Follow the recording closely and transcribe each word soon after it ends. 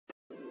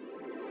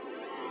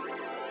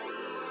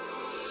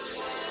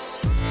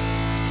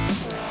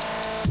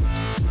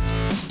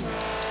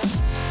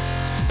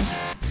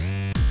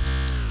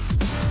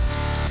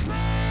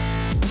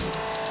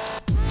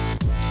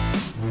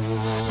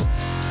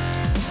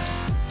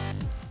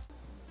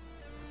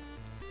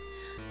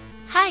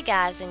Hi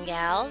guys and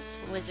gals,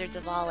 wizards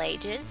of all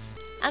ages.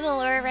 I'm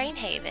Allura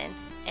Rainhaven,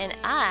 and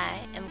I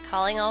am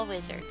calling all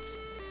wizards.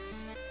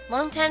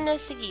 Long time no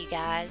see you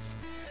guys.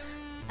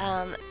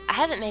 I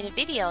haven't made a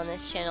video on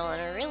this channel in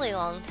a really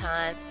long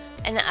time,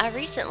 and I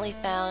recently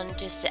found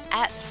just an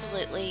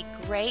absolutely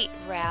great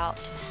route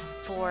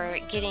for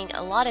getting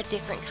a lot of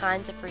different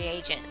kinds of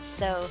reagents.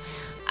 So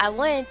I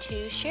wanted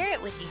to share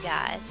it with you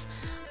guys.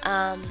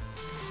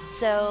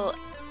 So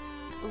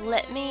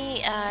let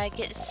me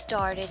get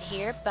started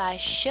here by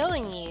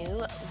showing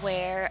you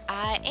where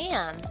I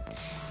am.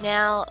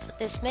 Now,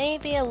 this may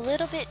be a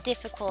little bit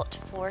difficult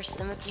for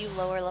some of you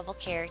lower level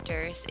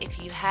characters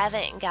if you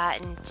haven't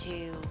gotten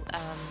to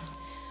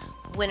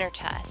Winter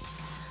Tusk.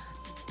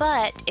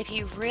 But if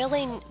you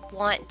really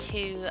want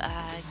to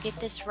get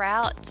this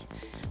route,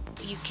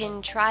 you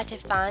can try to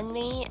find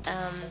me.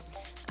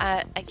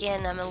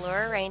 Again, I'm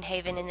Allura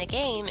Rainhaven in the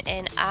game,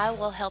 and I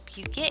will help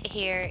you get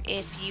here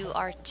if you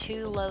are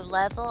too low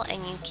level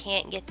and you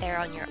can't get there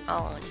on your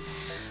own.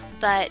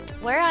 But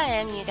where I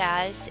am, you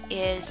guys,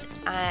 is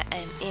I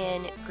am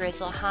in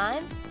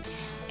Grendelweed,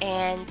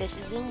 and this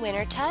is in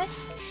Winter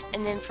Tusk,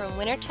 and then from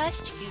Winter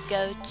Tusk you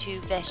go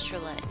to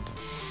Vesterland.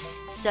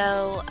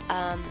 So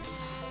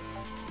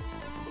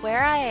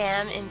where I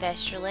am in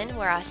Vesterland,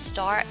 where I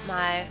start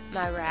my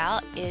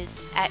route,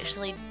 is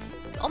actually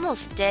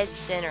almost dead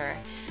center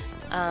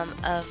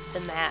of the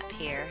map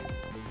here.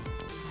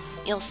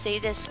 You'll see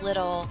this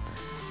little,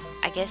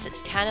 I guess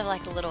it's kind of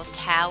like a little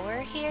tower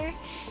here,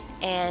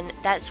 and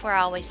that's where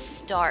I always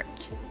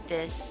start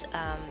this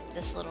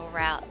this little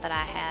route that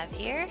I have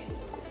here.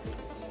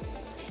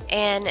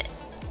 And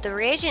the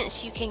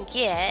reagents you can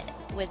get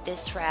with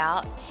this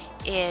route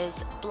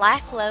is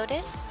Black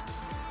Lotus,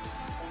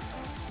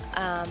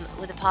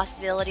 with the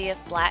possibility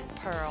of Black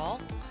Pearl,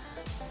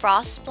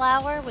 Frost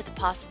Flower with the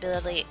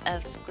possibility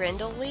of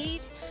Grendelweed,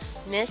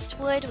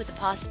 Mistwood with the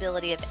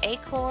possibility of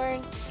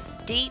Acorn,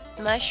 Deep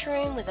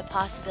Mushroom with the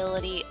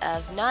possibility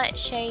of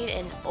Nightshade,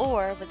 and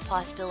Ore with the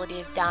possibility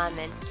of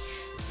Diamond.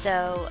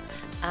 So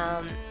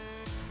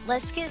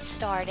let's get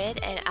started,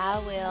 and I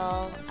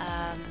will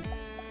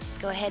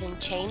go ahead and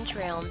change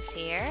realms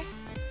here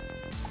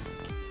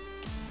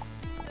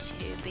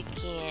to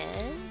begin.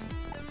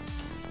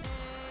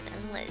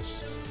 And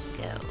let's just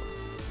go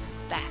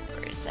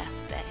backwards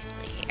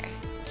alphabetically here.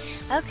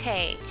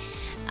 Okay,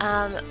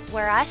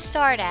 where I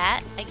start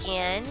at,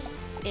 again,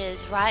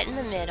 is right in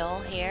the middle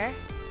here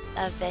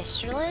of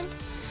Vesterland,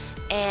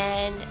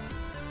 and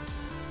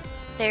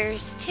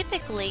there's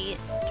typically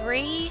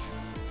three,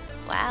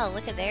 wow,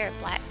 look at there,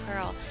 Black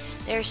Pearl.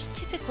 There's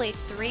typically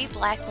 3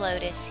 Black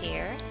Lotus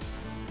here,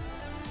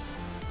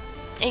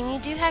 and you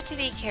do have to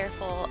be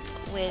careful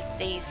with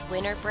these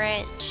Winter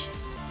Branch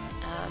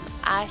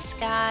ice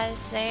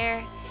guys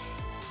there.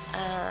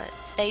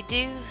 They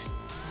do,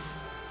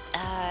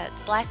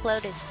 Black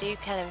Lotus do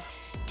kind of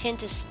tend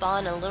to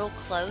spawn a little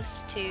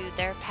close to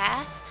their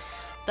path,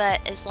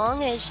 but as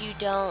long as you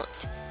don't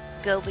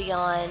go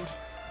beyond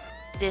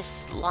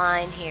this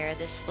line here,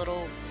 this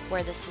little,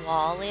 where this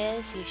wall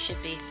is, you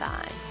should be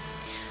fine.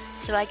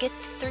 So I get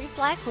 3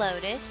 Black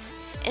Lotus,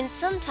 and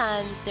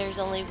sometimes there's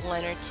only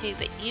 1 or 2,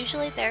 but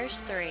usually there's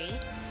 3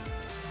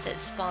 that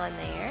spawn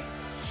there.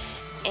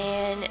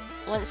 And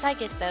once I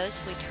get those,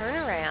 we turn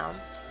around,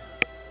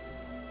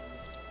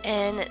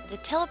 and the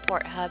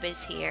teleport hub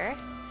is here.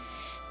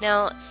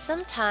 Now,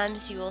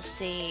 sometimes you will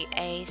see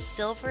a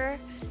silver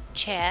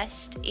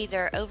chest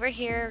either over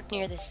here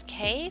near this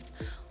cave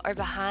or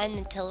behind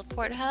the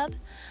teleport hub.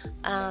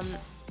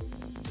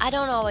 I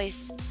don't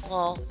always,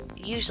 well,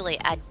 usually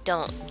I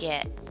don't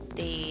get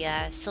the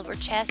silver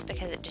chest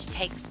because it just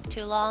takes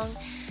too long.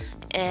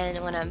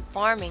 And when I'm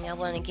farming, I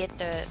want to get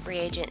the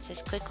reagents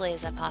as quickly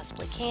as I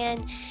possibly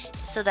can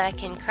so that I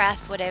can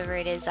craft whatever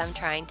it is I'm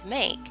trying to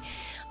make.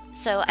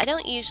 So I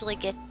don't usually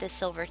get the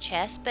silver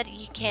chest, but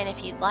you can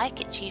if you'd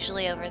like. It's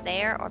usually over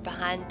there or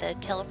behind the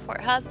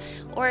teleport hub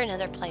or in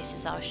other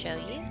places I'll show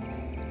you.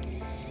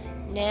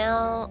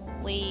 Now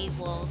we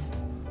will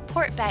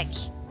port back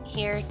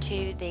here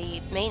to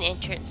the main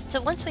entrance.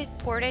 So once we've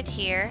ported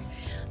here,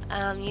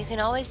 you can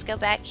always go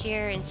back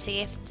here and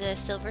see if the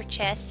silver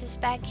chest is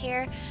back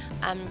here.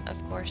 I'm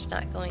of course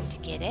not going to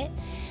get it,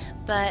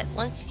 but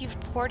once you've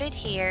ported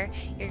here,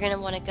 you're going to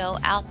want to go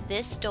out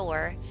this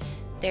door.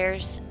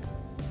 There's,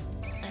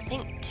 I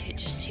think,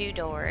 just 2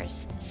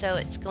 doors, so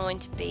it's going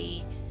to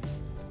be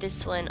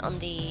this one on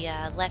the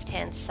left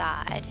hand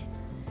side,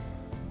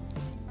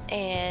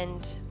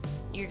 and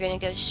you're going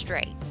to go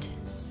straight.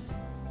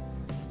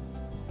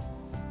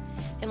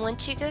 And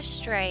once you go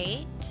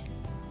straight,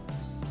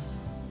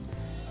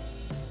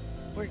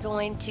 we're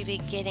going to be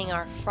getting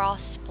our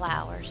frost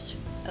flowers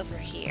over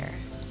here,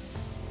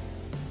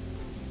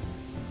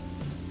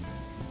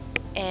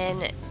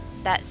 and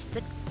that's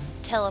the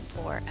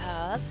teleport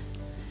hub,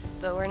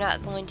 but we're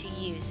not going to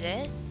use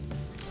it.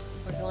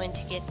 We're going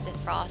to get the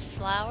frost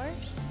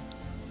flowers,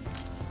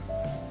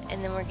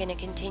 and then we're going to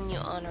continue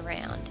on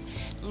around.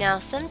 Now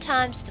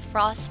sometimes the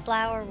frost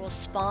flower will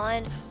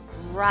spawn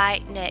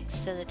right next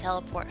to the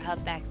teleport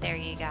hub back there,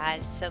 you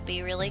guys. So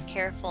be really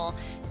careful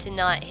to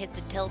not hit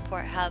the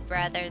teleport hub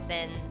rather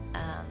than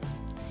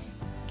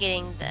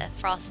getting the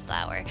frost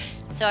flower.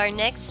 So our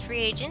next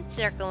reagents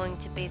are going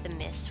to be the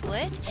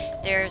mistwood.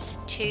 There's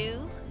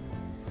 2.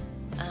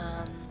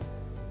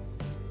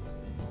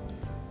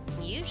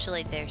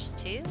 Usually there's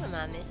 2. Am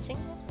I missing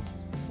it?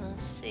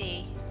 Let's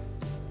see.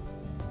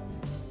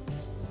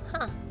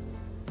 Huh.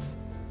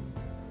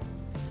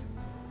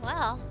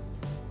 Well.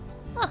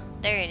 Oh,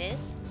 there it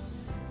is.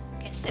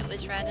 Guess it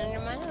was right under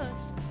my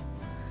nose.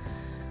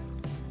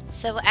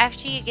 So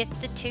after you get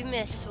the 2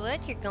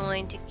 mistwood, you're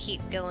going to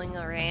keep going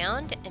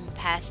around and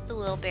past the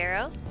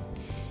wheelbarrow.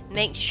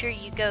 Make sure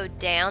you go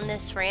down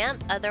this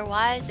ramp,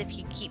 otherwise if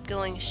you keep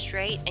going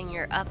straight and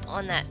you're up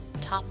on that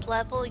top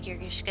level, you're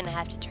just going to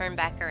have to turn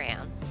back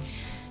around.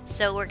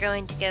 So we're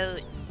going to go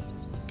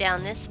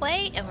down this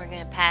way and we're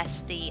going to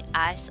pass the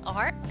ice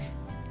arc,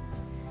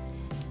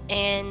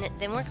 and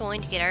then we're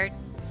going to get our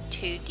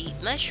 2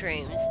 deep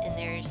mushrooms, and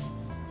there's,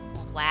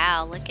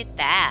 wow, look at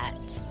that,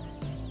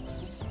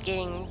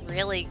 getting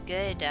really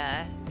good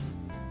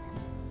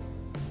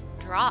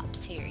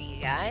drops here,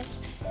 you guys.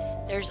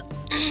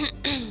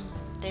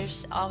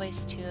 There's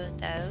always 2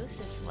 of those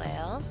as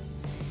well.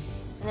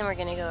 And then we're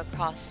going to go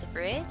across the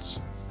bridge.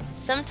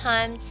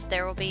 Sometimes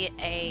there will be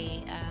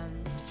a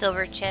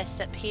silver chest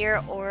up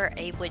here or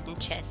a wooden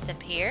chest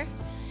up here.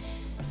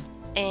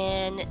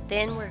 And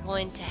then we're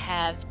going to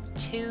have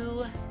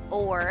 2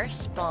 ore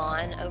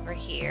spawn over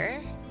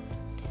here.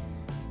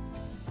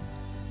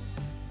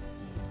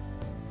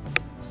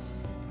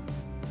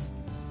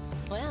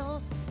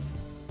 Well,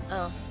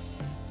 oh,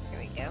 here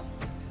we go.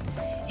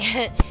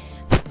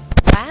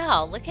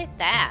 Wow, look at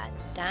that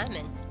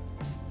diamond.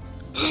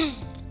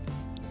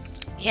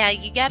 Yeah,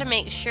 you got to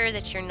make sure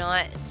that you're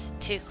not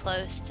too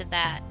close to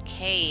that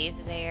cave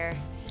there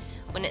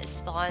when it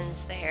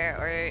spawns there,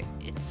 or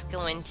it's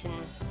going to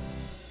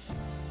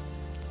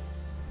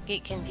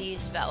get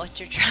confused about what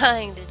you're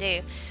trying to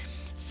do.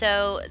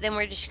 So then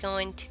we're just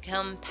going to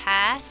come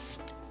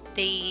past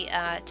the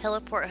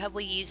teleport hub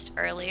we used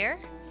earlier,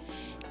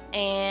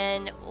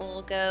 and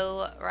we'll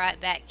go right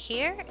back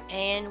here,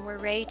 and we're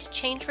ready to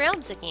change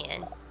realms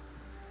again.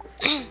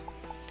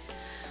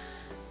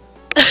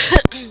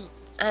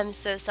 I'm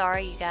so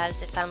sorry, you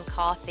guys, if I'm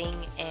coughing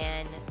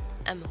and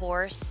I'm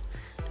hoarse.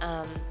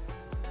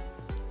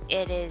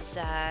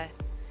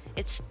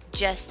 It's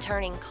just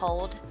turning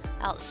cold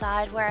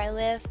outside where I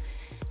live.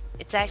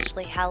 It's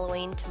actually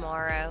Halloween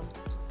tomorrow,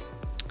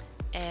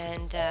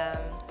 and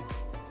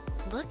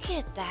look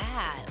at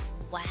that.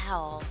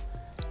 Wow,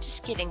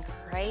 just getting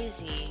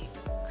crazy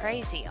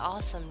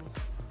awesome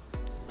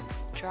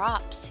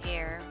drops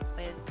here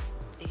with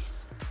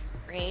these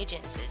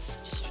reagents. It's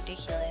just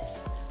ridiculous.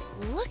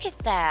 Look at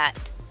that.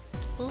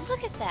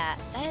 Look at that.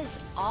 That is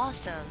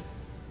awesome.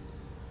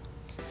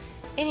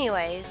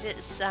 Anyways,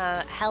 it's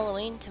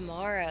Halloween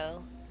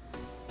tomorrow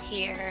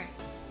here,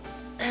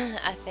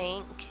 I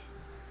think.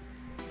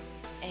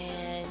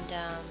 And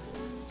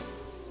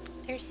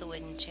there's the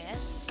wooden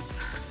chest.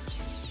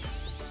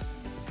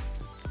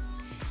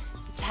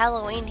 It's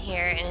Halloween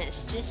here, and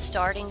it's just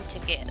starting to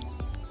get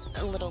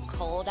a little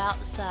cold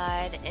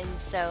outside, and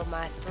so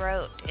my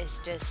throat is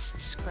just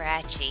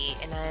scratchy,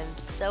 and I'm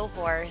so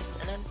hoarse,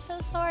 and I'm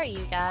so sorry,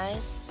 you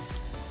guys.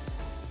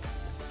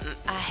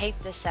 I hate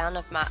the sound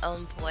of my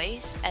own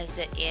voice as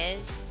it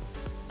is.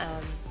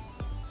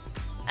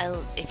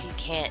 If you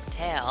can't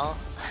tell,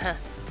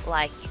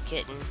 like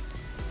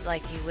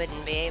you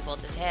wouldn't be able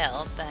to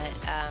tell, but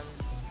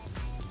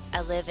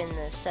I live in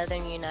the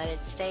southern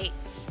United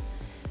States.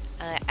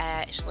 I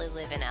actually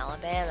live in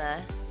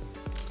Alabama.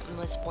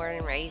 Was born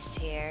and raised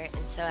here,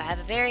 and so I have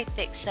a very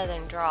thick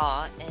southern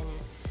draw, and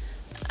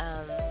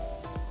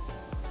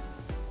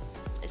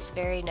it's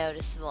very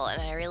noticeable, and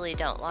I really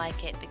don't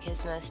like it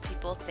because most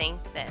people think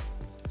that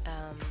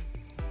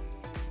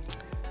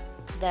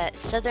that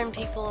southern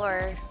people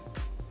are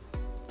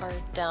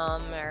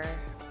dumb or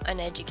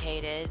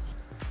uneducated,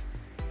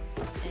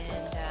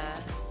 and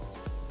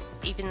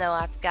even though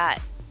I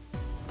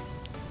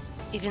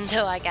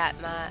got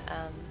my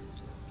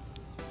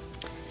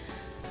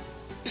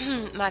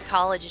my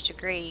college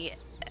degree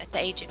at the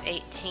age of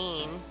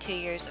 18, 2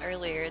 years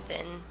earlier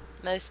than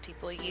most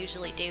people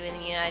usually do in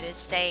the United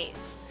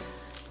States.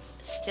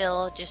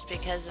 Still, just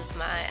because of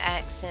my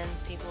accent,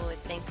 people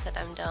would think that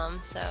I'm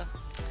dumb, so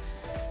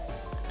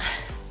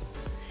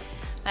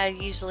I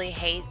usually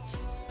hate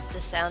the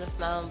sound of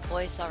my own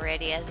voice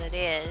already as it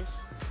is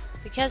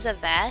because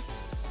of that.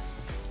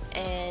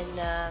 And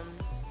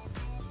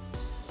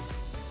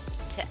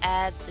to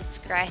add the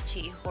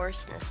scratchy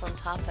hoarseness on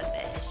top of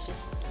it, it's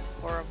just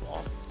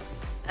horrible.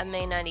 I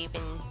may not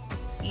even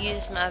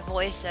use my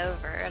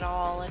voiceover at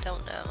all, I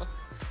don't know.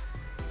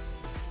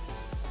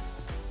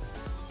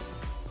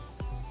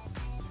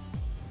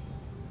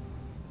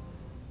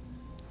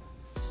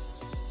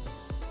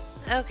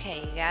 Okay,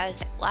 you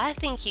guys. Well, I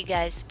think you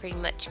guys pretty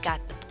much got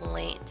the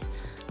point.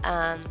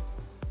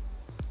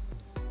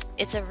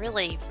 It's a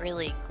really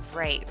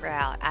great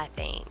route, I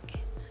think.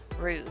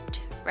 route,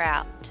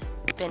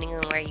 depending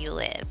on where you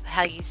live,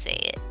 how you say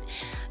it.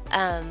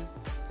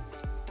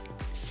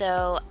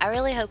 So I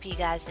really hope you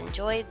guys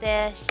enjoyed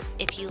this.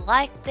 If you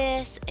like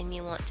this and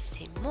you want to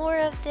see more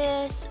of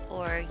this,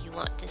 or you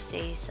want to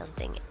see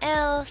something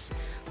else,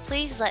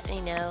 please let me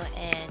know,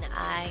 and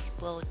I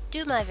will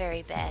do my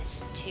very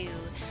best to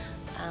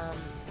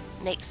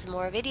make some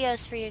more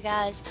videos for you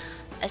guys,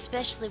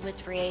 especially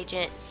with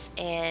reagents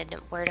and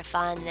where to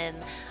find them.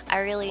 I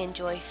really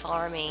enjoy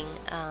farming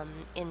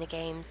in the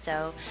game,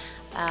 so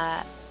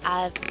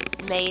I've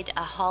made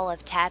a hall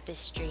of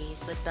tapestries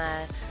with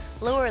my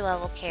lower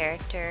level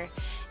character,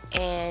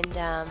 and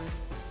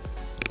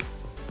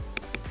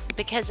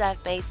because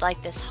I've made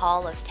like this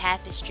hall of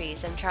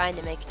tapestries, I'm trying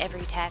to make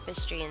every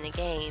tapestry in the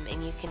game,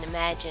 and you can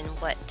imagine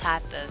what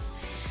type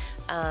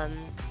of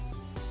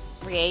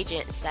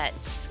reagents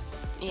that's,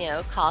 you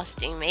know,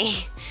 costing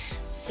me.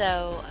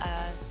 So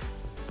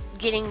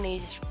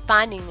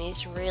finding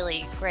these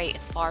really great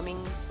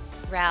farming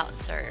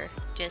routes are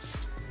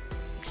just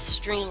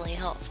extremely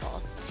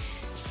helpful.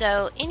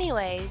 So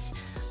anyways,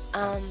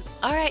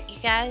 alright you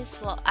guys,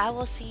 well, I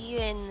will see you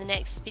in the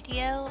next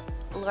video.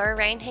 Laura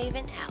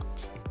Rainhaven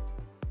out.